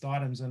bucket list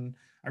items. And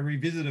I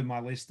revisited my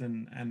list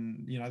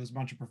and you know, there's a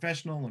bunch of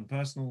professional and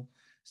personal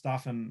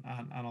stuff. And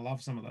I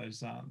love some of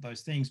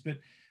those things. But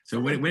so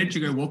where did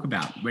you go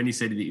walkabout? When you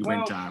said that you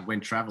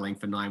went traveling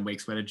for 9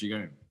 weeks, where did you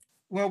go?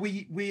 Well,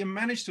 we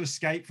managed to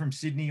escape from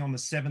Sydney on the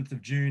 7th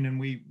of June, and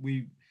we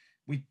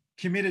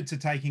committed to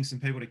taking some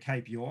people to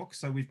Cape York.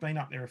 So we've been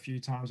up there a few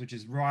times, which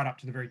is right up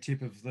to the very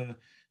tip of the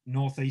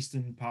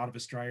northeastern part of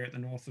Australia, at the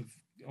north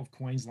of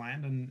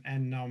Queensland.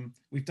 And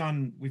we've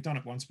done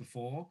it once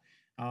before.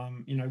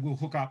 You know, we'll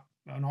hook up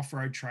an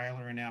off-road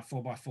trailer in our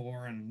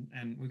 4x4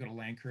 and we've got a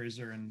Land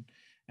Cruiser and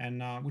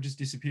we'll just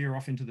disappear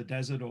off into the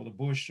desert or the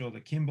bush or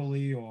the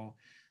Kimberley or,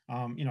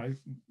 you know,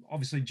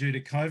 obviously due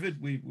to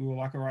COVID, we were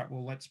like, all right,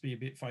 well, let's be a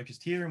bit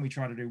focused here. And we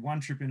try to do one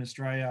trip in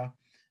Australia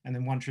and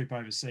then one trip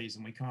overseas,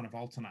 and we kind of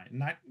alternate. And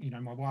that, you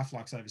know, my wife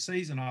likes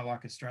overseas and I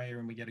like Australia,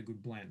 and we get a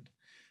good blend.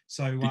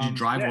 So did you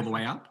drive all the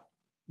way up?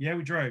 Yeah,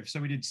 we drove.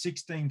 So we did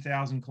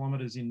 16,000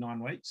 kilometers in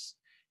 9 weeks.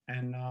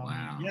 And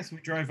wow. Yes,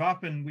 we drove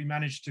up, and we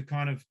managed to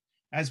kind of,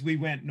 as we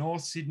went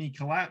north, Sydney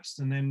collapsed,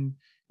 and then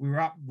we were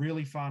up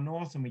really far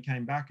north, and we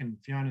came back, and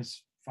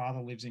Fiona's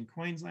father lives in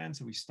Queensland.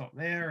 So we stopped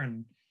there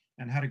and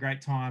had a great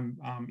time.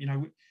 You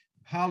know,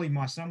 Harley,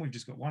 my son, we've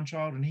just got one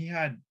child, and he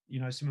had, you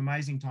know, some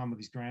amazing time with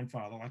his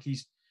grandfather. Like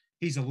he's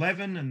he's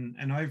 11,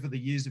 and over the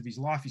years of his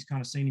life, he's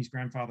kind of seen his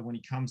grandfather when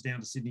he comes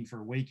down to Sydney for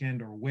a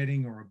weekend or a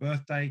wedding or a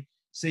birthday,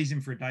 sees him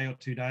for a day or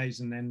 2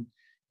 days, and then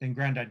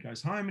Granddad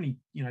goes home and he,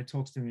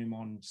 talks to him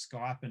on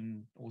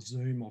Skype or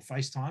Zoom or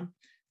FaceTime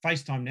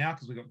now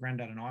because we've got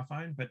Granddad an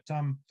iPhone. But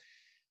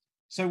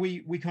so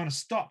we kind of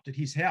stopped at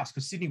his house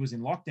because Sydney was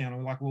in lockdown. And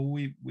we're like, well,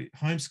 we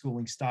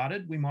homeschooling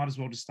started. We might as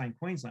well just stay in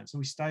Queensland. So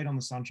we stayed on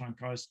the Sunshine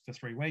Coast for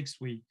 3 weeks.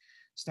 We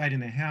stayed in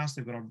their house.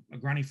 They've got a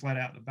granny flat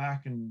out the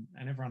back, and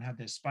everyone had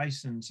their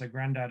space. And so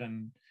Granddad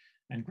and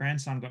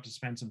grandson got to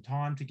spend some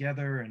time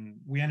together. And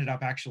we ended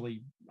up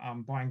actually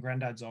buying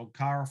Granddad's old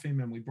car off him,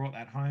 and we brought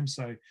that home.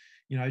 So,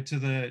 to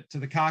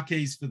the car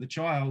keys for the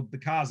child, the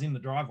car's in the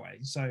driveway.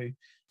 So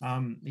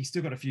he's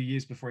still got a few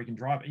years before he can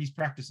drive it. He's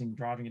practicing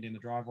driving it in the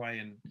driveway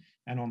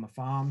and on the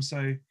farm.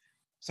 So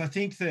I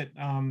think that,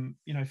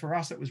 for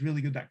us, it was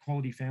really good, that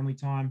quality family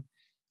time.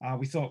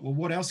 We thought, well,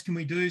 what else can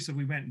we do? So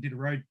we went and did a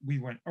road. We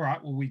went, all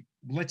right, well,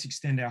 let's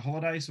extend our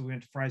holiday. So we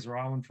went to Fraser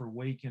Island for a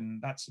week,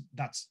 and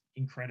that's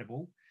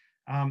incredible.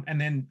 And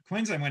then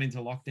Queensland went into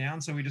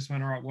lockdown. So we just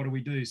went, all right, what do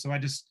we do? So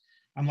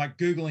I'm like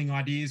Googling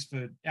ideas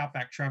for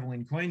outback travel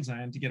in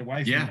Queensland to get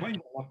away from the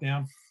Queensland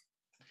lockdown.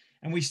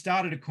 And we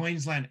started a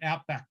Queensland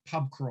outback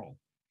pub crawl.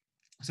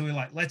 So we're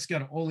like, let's go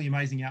to all the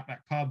amazing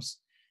outback pubs.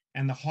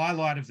 And the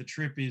highlight of the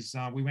trip is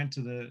we went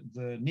to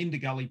the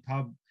Ninda Gully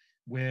pub,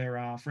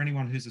 where for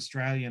anyone who's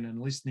Australian and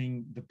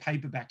listening, the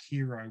Paperback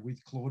Hero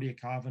with Claudia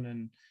Carvin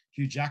and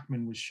Hugh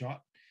Jackman was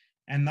shot.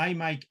 And they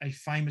make a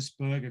famous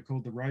burger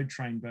called the Road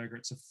Train Burger.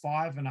 It's a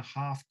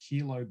 5.5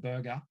 kilo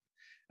burger.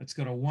 It's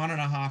got a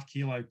 1.5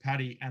 kilo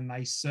patty, and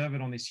they serve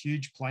it on this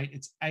huge plate.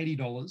 It's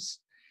 $80.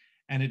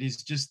 And it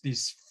is just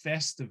this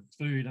fest of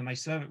food. And they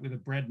serve it with a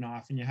bread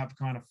knife, and you have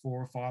kind of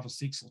 4 or 5 or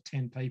 6 or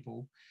 10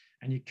 people,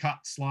 and you cut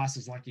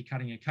slices like you're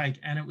cutting a cake.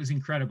 And it was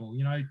incredible.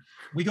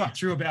 We got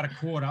through about a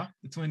quarter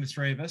between the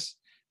three of us,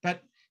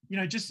 but,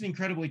 just an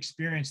incredible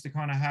experience to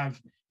kind of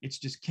have. It's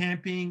just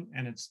camping,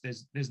 and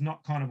there's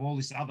not kind of all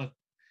this other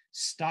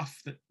stuff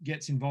that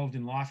gets involved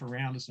in life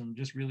around us, and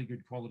just really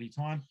good quality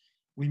time.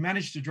 We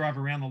managed to drive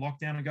around the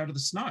lockdown and go to the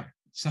snow.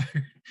 So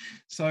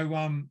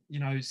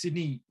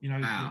Sydney,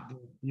 wow.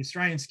 the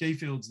Australian ski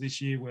fields this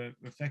year were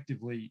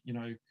effectively,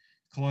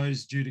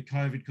 closed due to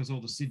COVID because all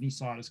the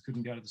Sydney-siders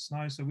couldn't go to the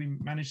snow. So we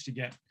managed to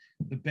get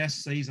the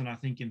best season, I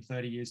think, in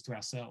 30 years to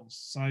ourselves.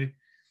 So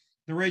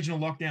the regional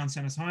lockdown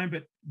sent us home,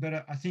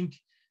 but I think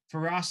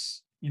for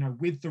us,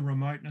 with the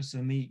remoteness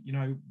and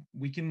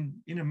we can,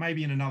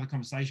 maybe in another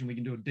conversation, we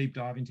can do a deep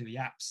dive into the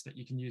apps that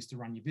you can use to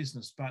run your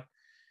business. But,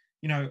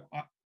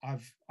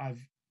 I've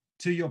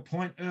to your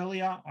point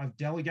earlier, I've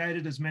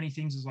delegated as many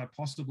things as I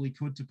possibly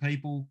could to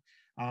people.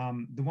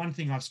 The one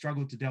thing I've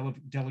struggled to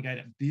delegate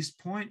at this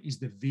point is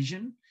the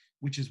vision,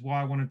 which is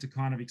why I wanted to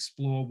kind of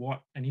explore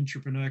what an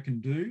entrepreneur can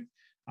do.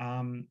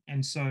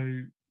 And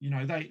so,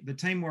 the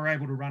team were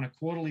able to run a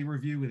quarterly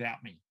review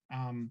without me.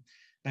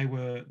 They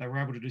were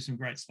able to do some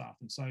great stuff.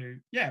 And so,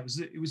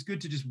 it was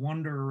good to just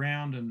wander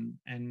around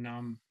and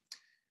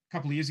a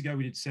couple of years ago,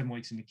 we did 7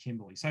 weeks into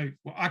Kimberley. So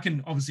I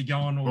can obviously go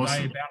on all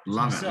day about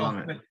myself,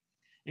 but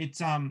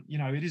it's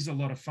it is a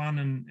lot of fun,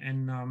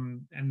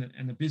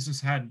 and the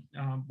business had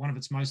one of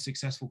its most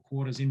successful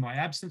quarters in my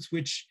absence,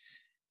 which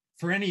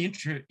for any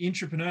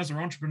entrepreneurs or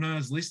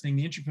entrepreneurs listening,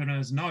 the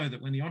entrepreneurs know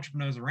that when the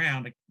entrepreneur's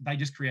around, they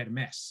just create a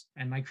mess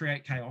and they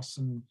create chaos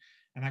and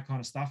that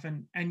kind of stuff.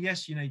 And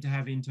yes, you need to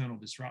have internal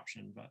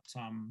disruption,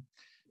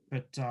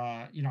 but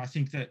I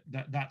think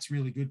that's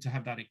really good to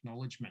have that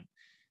acknowledgement.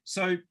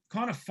 So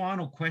kind of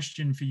final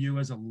question for you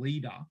as a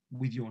leader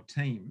with your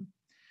team.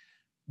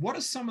 What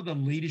are some of the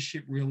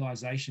leadership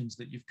realizations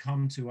that you've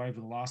come to over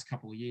the last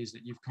couple of years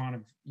that you've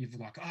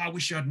like, I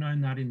wish I'd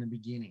known that in the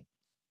beginning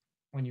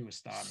when you were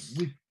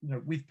starting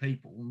with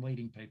people and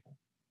leading people?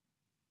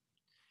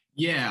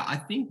 Yeah, I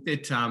think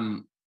that,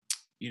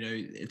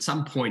 at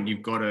some point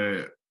you've got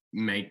to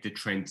make the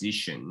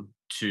transition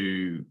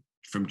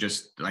from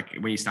just like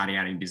when you're starting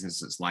out in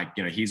business, it's like,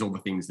 here's all the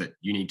things that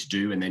you need to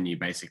do. And then you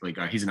basically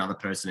go, here's another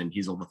person and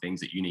here's all the things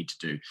that you need to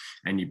do.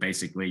 And you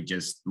basically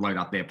just load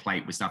up their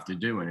plate with stuff to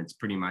do. And it's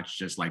pretty much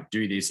just like,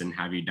 do this and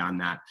have you done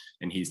that?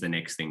 And here's the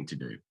next thing to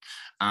do.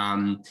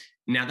 Now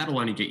that'll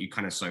only get you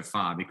kind of so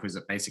far, because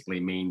it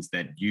basically means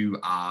that you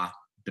are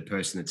the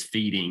person that's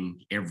feeding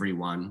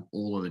everyone,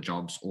 all of the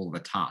jobs, all of the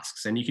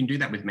tasks. And you can do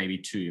that with maybe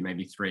 2,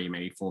 maybe 3,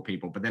 maybe 4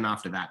 people. But then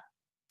after that,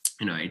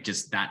 it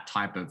just, that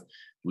type of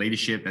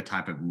leadership, that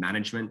type of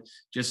management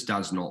just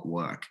does not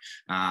work.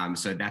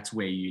 So that's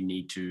where you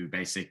need to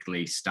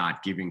basically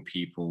start giving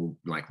people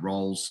like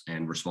roles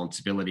and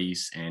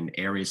responsibilities and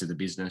areas of the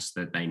business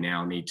that they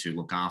now need to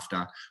look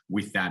after.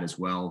 With that as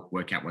well,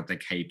 work out what the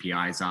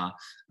KPIs are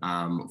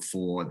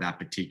for that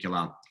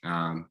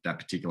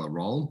particular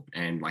role.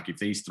 And like if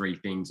these 3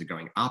 things are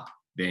going up,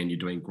 then you're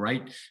doing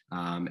great.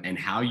 And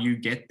how you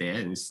get there,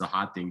 and this is a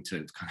hard thing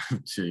to kind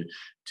of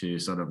to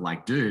sort of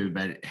like do,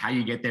 but how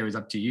you get there is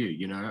up to you.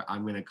 You know,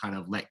 I'm going to kind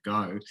of let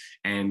go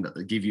and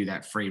give you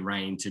that free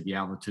reign to be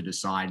able to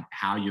decide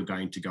how you're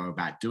going to go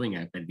about doing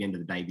it. But at the end of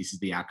the day, this is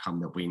the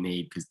outcome that we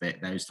need, because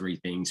those three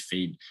things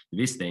feed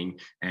this thing,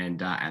 and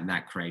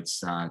that creates,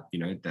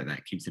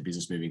 that keeps the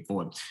business moving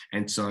forward.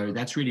 And so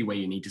that's really where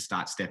you need to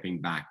start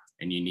stepping back,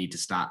 and you need to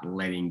start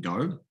letting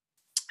go.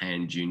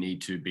 And you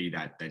need to be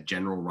that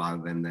general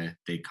rather than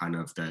the kind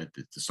of the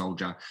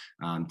soldier,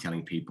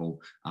 telling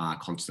people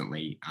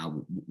constantly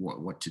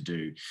what to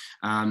do.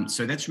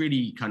 So that's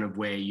really kind of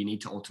where you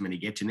need to ultimately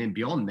get to. And then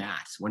beyond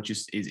that,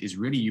 once is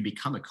really you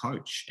become a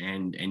coach,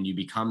 and you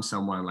become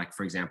someone, like,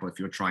 for example, if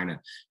you're trying to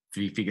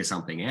figure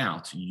something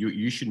out,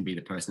 you shouldn't be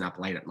the person up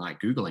late at night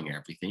Googling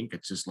everything.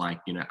 It's just like,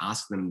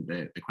 ask them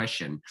the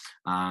question,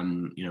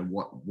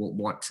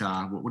 what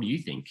do you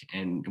think?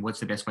 And what's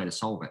the best way to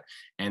solve it?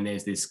 And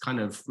there's this kind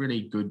of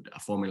really good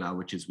formula,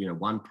 which is,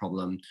 1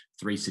 problem,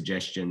 3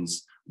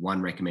 suggestions,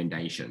 1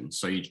 recommendation.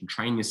 So you can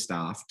train your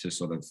staff to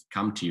sort of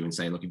come to you and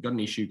say, look, you've got an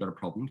issue, you've got a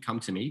problem, come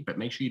to me, but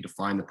make sure you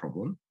define the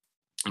problem.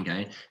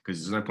 Okay,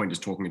 because there's no point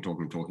just talking. We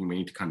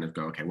need to kind of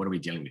go, okay, what are we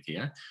dealing with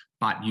here?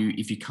 But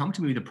if you come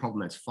to me with a problem,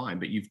 that's fine.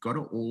 But you've got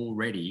to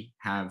already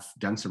have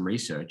done some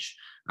research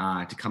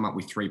to come up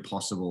with 3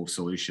 possible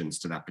solutions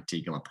to that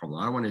particular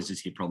problem. I don't want to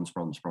just hear problems. I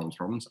want to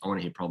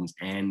hear problems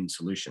and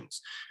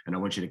solutions. And I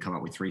want you to come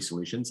up with 3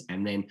 solutions.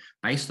 And then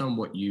based on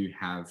what you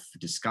have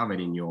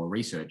discovered in your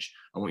research,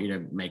 I want you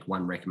to make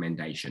 1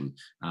 recommendation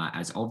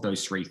as of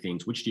those 3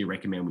 things. Which do you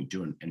recommend we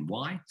do and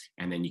why?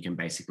 And then you can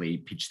basically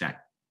pitch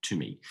that to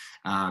me.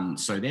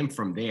 So then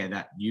from there,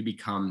 that you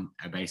become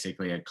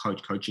basically a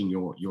coach coaching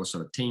your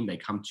sort of team. They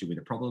come to you with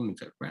a problem and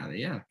say, wow,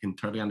 yeah, I can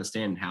totally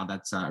understand how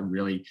that's a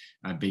really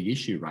big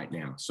issue right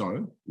now.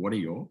 So what are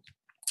your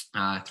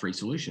 3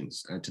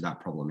 solutions to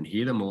that problem, and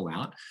hear them all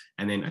out.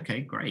 And then,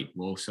 okay, great.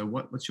 Well, so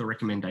what's your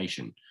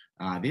recommendation?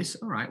 This,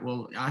 all right,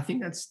 well, I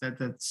think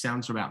that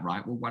sounds about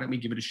right. Well, why don't we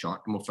give it a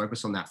shot, and we'll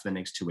focus on that for the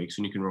next 2 weeks,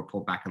 and you can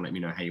report back and let me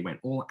know how you went.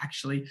 Or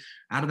actually,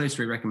 out of those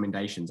 3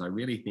 recommendations, I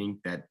really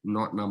think that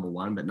not number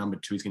 1, but number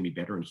 2 is going to be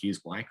better, and here's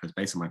why, because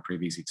based on my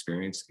previous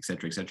experience, et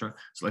cetera, et cetera.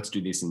 So let's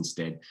do this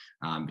instead,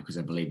 because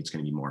I believe it's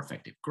going to be more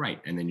effective. Great.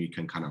 And then you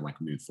can kind of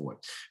like move forward.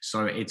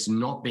 So it's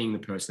not being the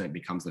person that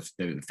becomes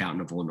the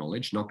fountain of all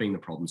knowledge, not being the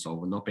problem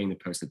solver, not being the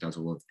person that does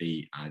all of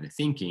the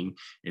thinking.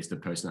 It's the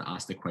person that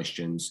asks the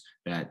questions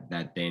that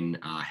then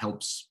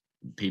helps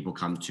people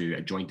come to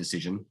a joint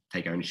decision,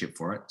 take ownership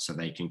for it, so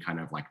they can kind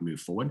of like move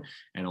forward.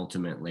 And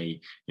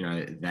ultimately,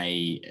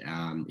 they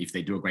if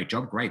they do a great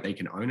job, great, they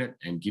can own it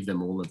and give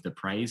them all of the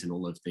praise and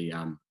all of the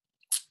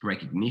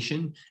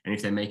recognition. And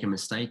if they make a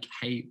mistake,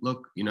 hey,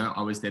 look,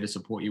 I was there to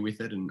support you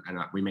with it, and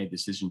we made the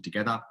decision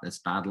together. That's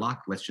bad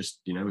luck. Let's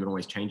just, we can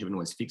always change it, we can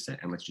always fix it,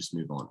 and let's just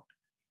move on.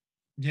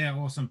 Yeah,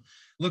 awesome.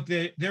 Look,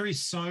 there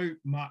is so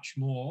much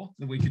more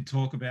that we could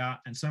talk about,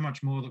 and so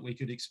much more that we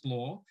could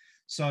explore.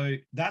 So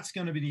that's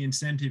going to be the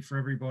incentive for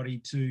everybody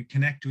to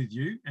connect with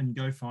you and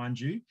go find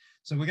you.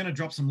 So we're going to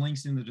drop some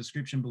links in the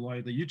description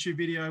below the YouTube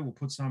video. We'll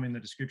put some in the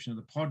description of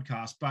the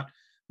podcast. But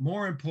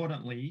more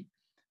importantly,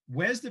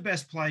 where's the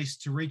best place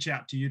to reach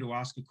out to you to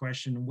ask a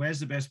question? Where's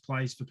the best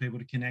place for people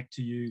to connect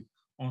to you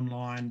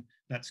online?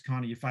 That's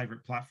kind of your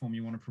favorite platform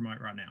you want to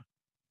promote right now.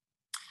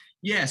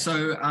 Yeah,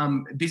 so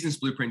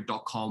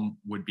businessblueprint.com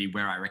would be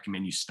where I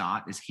recommend you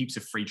start. There's heaps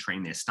of free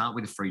training there. Start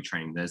with a free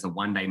training. There's a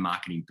 1-day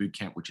marketing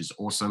bootcamp, which is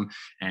awesome.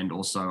 And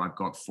also I've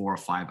got 4 or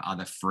 5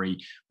 other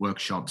free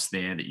workshops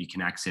there that you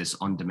can access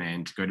on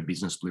demand. Go to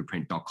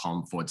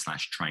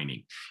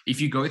businessblueprint.com/training. If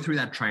you go through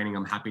that training,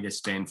 I'm happy to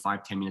spend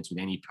 5-10 minutes with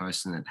any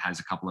person that has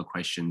a couple of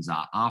questions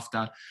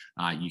after.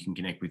 You can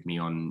connect with me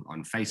on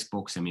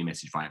Facebook, send me a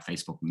message via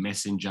Facebook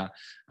Messenger.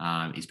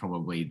 Is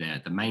probably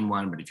the main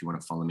one, but if you want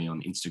to follow me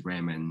on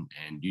Instagram and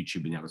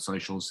YouTube and the other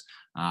socials,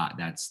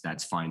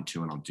 that's fine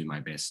too. And I'll do my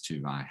best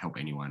to help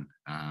anyone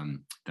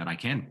that I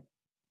can.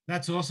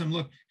 That's awesome.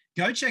 Look,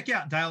 go check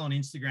out Dale on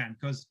Instagram,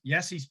 because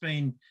yes, he's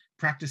been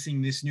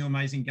practicing this new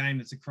amazing game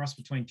that's a cross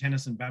between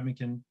tennis and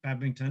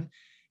badminton.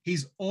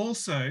 He's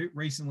also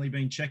recently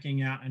been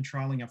checking out and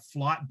trialing a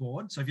flight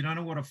board. So if you don't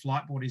know what a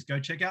flight board is, go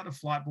check out the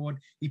flight board.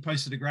 He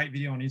posted a great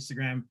video on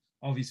Instagram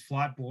of his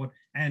flight board,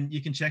 and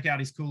you can check out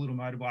his cool little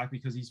motorbike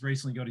because he's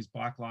recently got his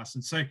bike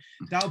license. So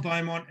Dale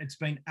Beaumont, it's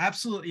been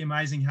absolutely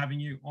amazing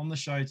having you on the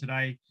show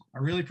today. I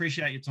really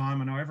appreciate your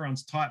time. I know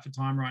everyone's tight for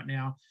time right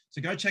now.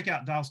 So go check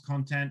out Dale's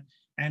content.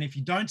 And if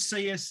you don't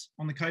see us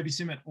on the Kobe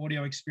Simmet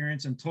audio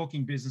experience and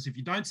talking business, if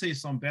you don't see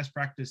us on Best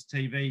Practice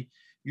TV,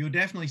 you'll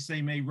definitely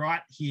see me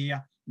right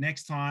here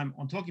next time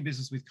on Talking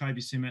Business with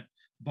Kobe Simmet.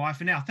 Bye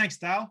for now. Thanks,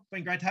 Dale.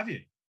 Been great to have you.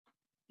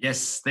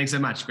 Yes, thanks so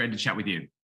much. Great to chat with you.